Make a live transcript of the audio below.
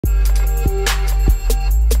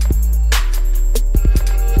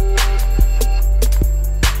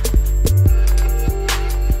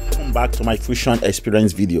back to my Fusion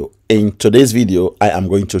Xperience video. In today's video, I am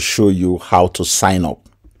going to show you how to sign up.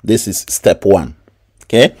 This is step one.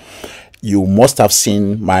 Okay, you must have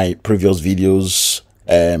seen my previous videos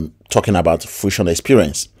talking about Fusion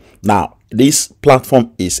Xperience. Now, this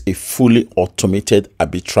platform is a fully automated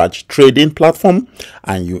arbitrage trading platform,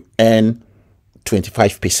 and you earn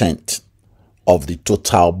 25% of the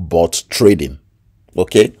total bot trading,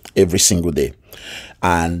 okay, every single day.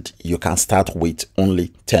 And you can start with only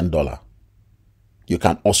 $10. You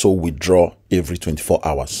can also withdraw every 24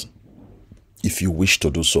 hours if you wish to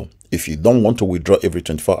do so. If you don't want to withdraw every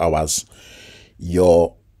 24 hours,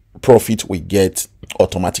 your profit will get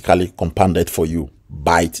automatically compounded for you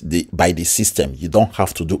by the system. You don't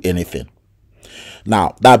have to do anything.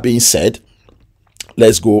 Now, that being said,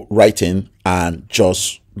 let's go right in and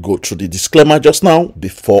just go through the disclaimer just now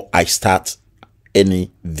before I start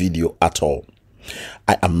any video at all.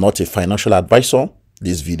 I am not a financial advisor.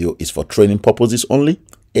 This video is for training purposes only.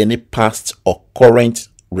 Any past or current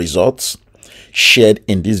results shared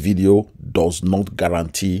in this video does not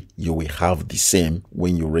guarantee you will have the same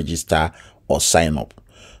when you register or sign up.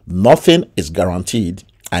 Nothing is guaranteed,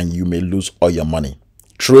 and you may lose all your money.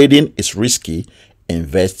 Trading is risky.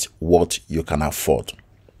 Invest what you can afford.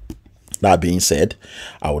 That being said,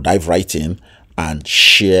 I will dive right in and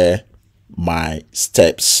share my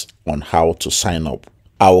steps on how to sign up.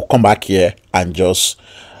 I will come back here and just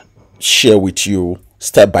share with you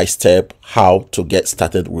step by step how to get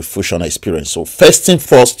started with Fusion Xperience. So first thing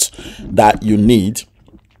first that you need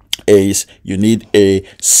is you need a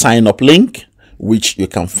sign up link, which you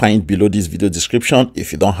can find below this video description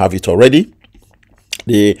if you don't have it already.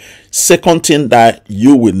 The second thing that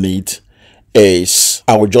you will need is,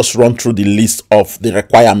 I will just run through the list of the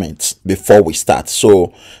requirements before we start.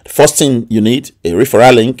 So the first thing you need a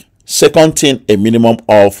referral link. Second thing, a minimum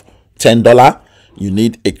of $10. You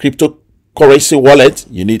need a cryptocurrency wallet.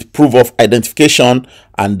 You need proof of identification,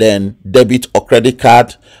 and then debit or credit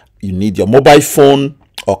card. You need your mobile phone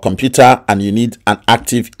or computer, and you need an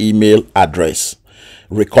active email address.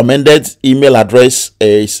 Recommended email address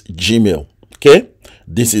is Gmail. Okay,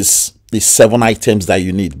 this is the 7 items that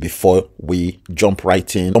you need before we jump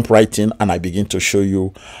right in and I begin to show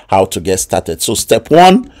you how to get started. So step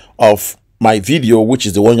one of my video, which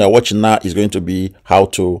is the one you're watching now, is going to be how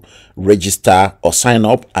to register or sign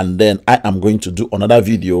up, and then I am going to do another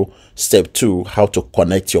video, step two, how to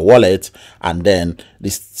connect your wallet, and then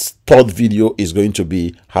this third video is going to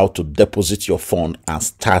be how to deposit your fund and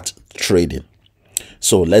start trading.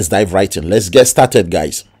 So let's dive right in. Let's get started,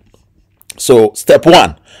 guys. So step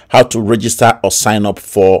one, how to register or sign up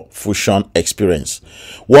for Fusion Xperience.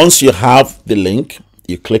 Once you have the link,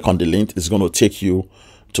 you click on the link. It's going to take you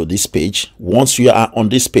to this page. Once you are on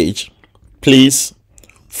this page, please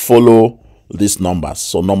follow these numbers.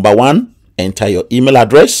 So number one, enter your email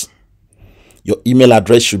address. Your email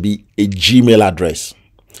address should be a Gmail address.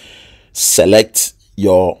 Select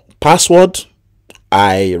your password.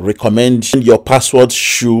 I recommend your password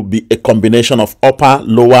should be a combination of upper,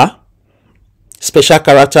 lower, special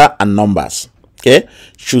character, and numbers. Okay,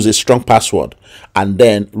 choose a strong password, and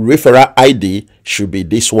then referral ID should be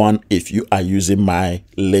this one if you are using my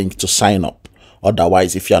link to sign up.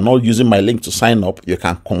 Otherwise, if you are not using my link to sign up, you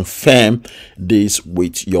can confirm this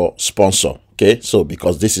with your sponsor. Okay, so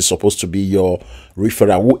because this is supposed to be your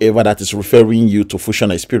referral, whoever that is referring you to Fusion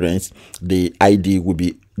Xperience, the ID will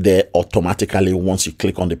be there automatically once you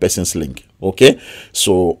click on the person's link. Okay,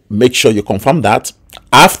 so make sure you confirm that.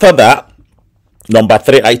 After that, number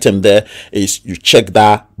 3 item there is you check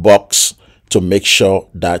that box to make sure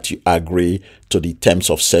that you agree to the terms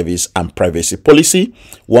of service and privacy policy.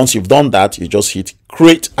 Once you've done that, you just hit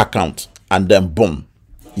create account, and then boom,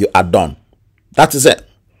 you are done. That is it.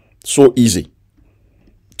 So easy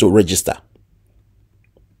to register.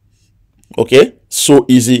 Okay, so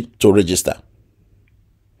easy to register.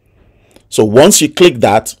 So once you click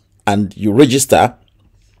that and you register,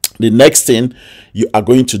 the next thing you are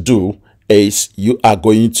going to do is you are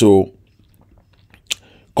going to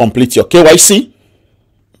complete your KYC.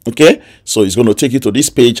 Okay, so it's going to take you to this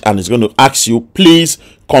page and it's going to ask you, please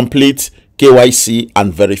complete KYC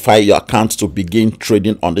and verify your account to begin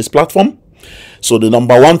trading on this platform. So the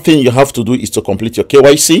number one thing you have to do is to complete your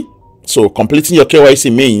KYC. So completing your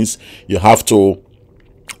KYC means you have to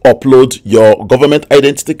upload your government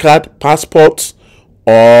identity card, passport,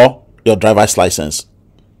 or your driver's license.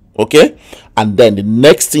 Okay, and then the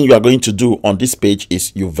next thing you are going to do on this page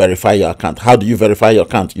is you verify your account. How do you verify your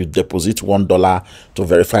account? You deposit $1 to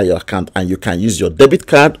verify your account, and you can use your debit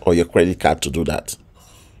card or your credit card to do that.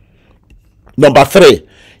 Number 3,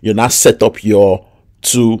 you now set up your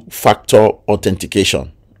two-factor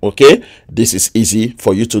authentication. Okay, this is easy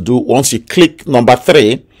for you to do. Once you click number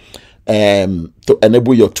 3 to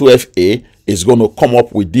enable your 2FA, it's going to come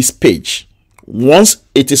up with this page. Once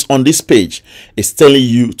it is on this page, it's telling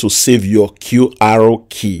you to save your QR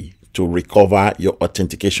key to recover your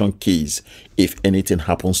authentication keys if anything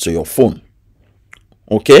happens to your phone.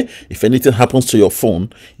 Okay, if anything happens to your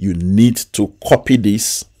phone, you need to copy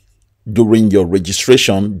this during your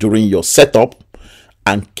registration, during your setup,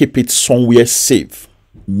 and keep it somewhere safe.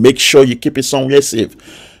 Make sure you keep it somewhere safe.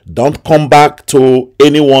 Don't come back to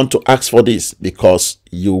anyone to ask for this, because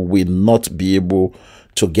you will not be able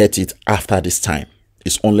to get it after this time.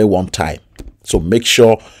 It's only one time. So make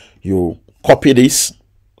sure you copy this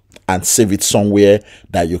and save it somewhere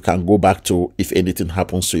that you can go back to if anything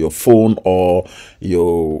happens to your phone, or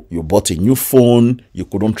you bought a new phone, you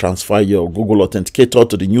couldn't transfer your Google Authenticator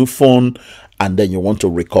to the new phone, and then you want to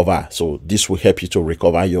recover. So this will help you to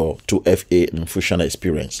recover your 2FA in Fusion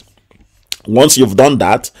Xperience. Once you've done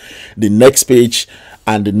that, the next page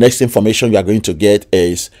and the next information you are going to get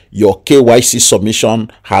is your KYC submission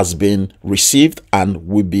has been received and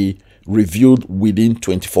will be reviewed within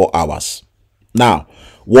 24 hours. Now,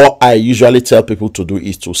 what I usually tell people to do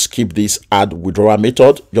is to skip this add withdrawal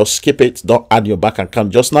method. Just skip it. Don't add your bank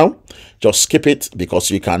account just now. Just skip it, because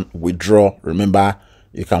you can withdraw. Remember,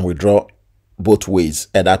 you can withdraw both ways,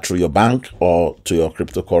 either through your bank or to your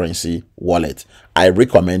cryptocurrency wallet. I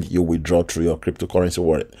recommend you withdraw through your cryptocurrency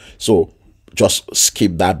wallet. So just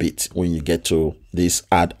skip that bit when you get to this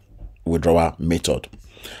add withdrawal method.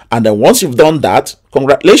 And then once you've done that,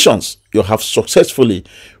 congratulations, you have successfully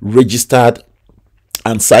registered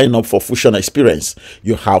and signed up for Fusion Xperience.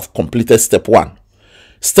 You have completed step 1.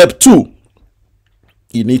 Step 2,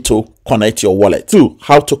 you need to connect your wallet. 2,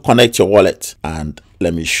 how to connect your wallet. And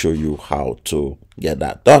let me show you how to get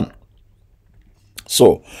that done.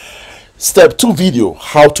 So, step 2 video,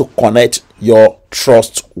 how to connect your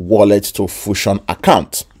Trust wallet to Fusion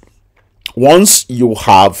account. Once you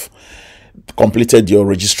have completed your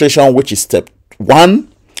registration, which is step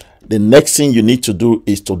 1, the next thing you need to do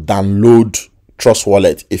is to download Trust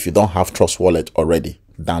Wallet. If you don't have Trust Wallet already,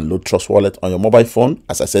 download Trust Wallet on your mobile phone.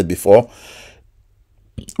 As I said before,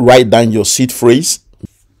 write down your seed phrase.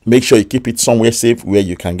 Make sure you keep it somewhere safe where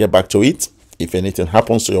you can get back to it if anything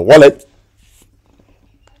happens to your wallet.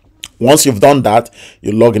 Once you've done that,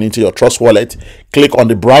 you log into your Trust Wallet. Click on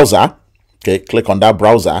the browser. Okay, click on that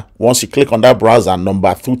browser. Once you click on that browser,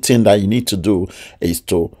 number 2 thing that you need to do is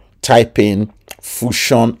to type in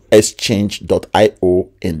fusionexchange.io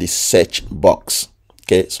in the search box.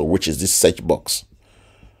 Okay, so which is this search box.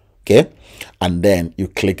 Okay, and then you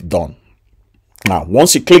click done. Now,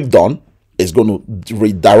 once you click done, it's going to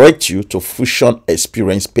redirect you to Fusion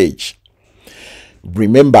Xperience page.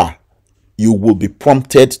 Remember, you will be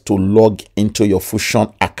prompted to log into your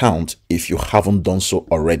Fusion account if you haven't done so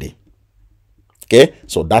already. Okay,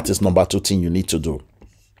 so that is number 2 thing you need to do.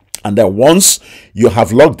 And then once you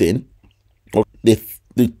have logged in, the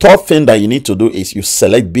 3rd thing that you need to do is you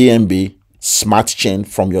select BNB Smart Chain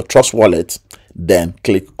from your Trust Wallet, then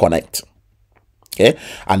click connect. Okay,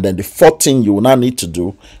 and then the 4th thing you will now need to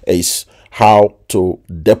do is how to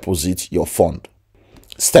deposit your fund.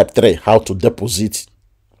 Step 3, how to deposit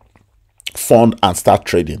fund and start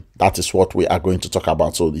trading. That is what we are going to talk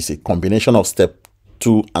about. So this is a combination of step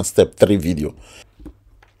 2 and step 3 video.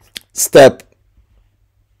 Step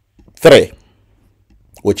 3,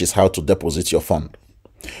 which is how to deposit your fund.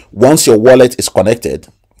 Once your wallet is connected,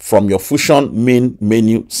 from your Fusion main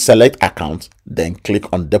menu, select account, then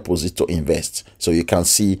click on deposit to invest. So you can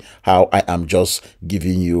see how I am just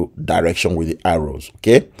giving you direction with the arrows,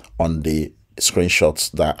 okay, on the screenshots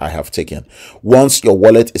that I have taken. Once your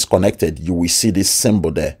wallet is connected, you will see this symbol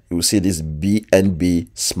there. You will see this BNB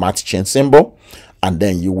Smart Chain symbol, and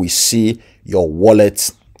then you will see your wallet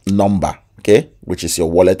number, okay, which is your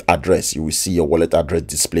wallet address. You will see your wallet address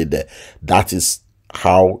displayed there. That is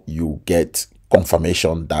how you get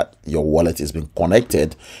confirmation that your wallet has been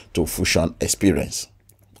connected to Fusion Xperience.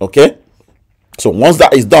 Okay, so once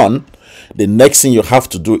that is done, the next thing you have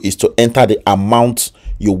to do is to enter the amount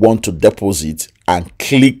you want to deposit and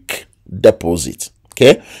click deposit.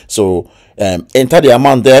 Okay, so enter the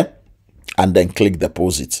amount there and then click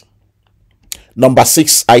deposit. Number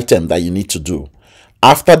 6 item that you need to do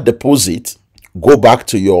after deposit, go back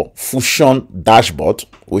to your Fusion dashboard,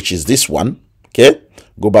 which is this one. Okay,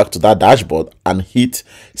 go back to that dashboard and hit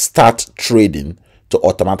start trading to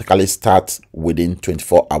automatically start within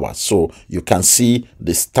 24 hours. So you can see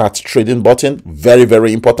the start trading button. Very,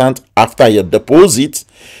 very important. After your deposit,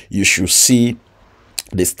 you should see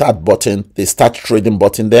the start button, the start trading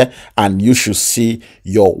button there, and you should see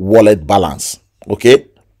your wallet balance. Okay,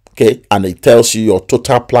 Okay, and it tells you your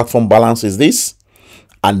total platform balance is this,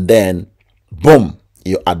 and then boom,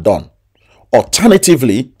 you are done.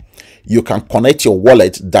 Alternatively, you can connect your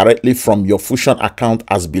wallet directly from your Fusion account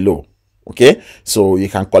as below. Okay, so you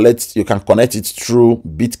can connect it through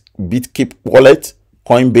Bitkeep wallet,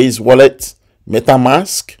 Coinbase wallet,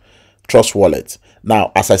 MetaMask, Trust wallet.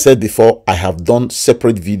 Now, as I said before, I have done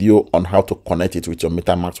separate video on how to connect it with your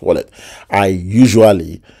MetaMask wallet. I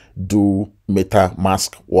usually do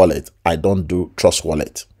MetaMask wallet. I don't do Trust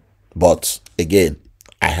wallet. But again,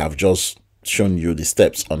 I have just shown you the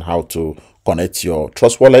steps on how to connect your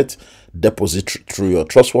Trust wallet, deposit through your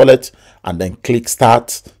Trust wallet, and then click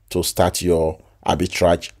start to start your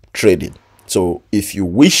arbitrage trading. So if you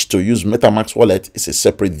wish to use MetaMask wallet, it's a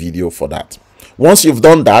separate video for that. Once you've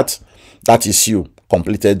done that, that is you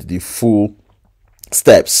completed the full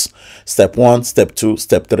steps. Step 1, step 2,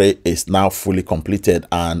 step 3 is now fully completed,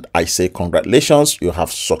 and I say congratulations, you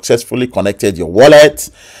have successfully connected your wallet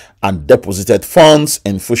and deposited funds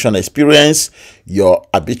in Fusion Xperience. Your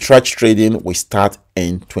arbitrage trading will start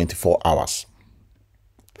in 24 hours.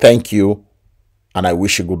 Thank you, and I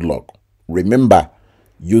wish you good luck. Remember,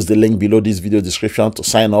 use the link below this video description to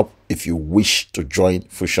sign up if you wish to join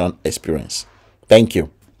Fusion Xperience. Thank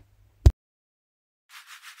you.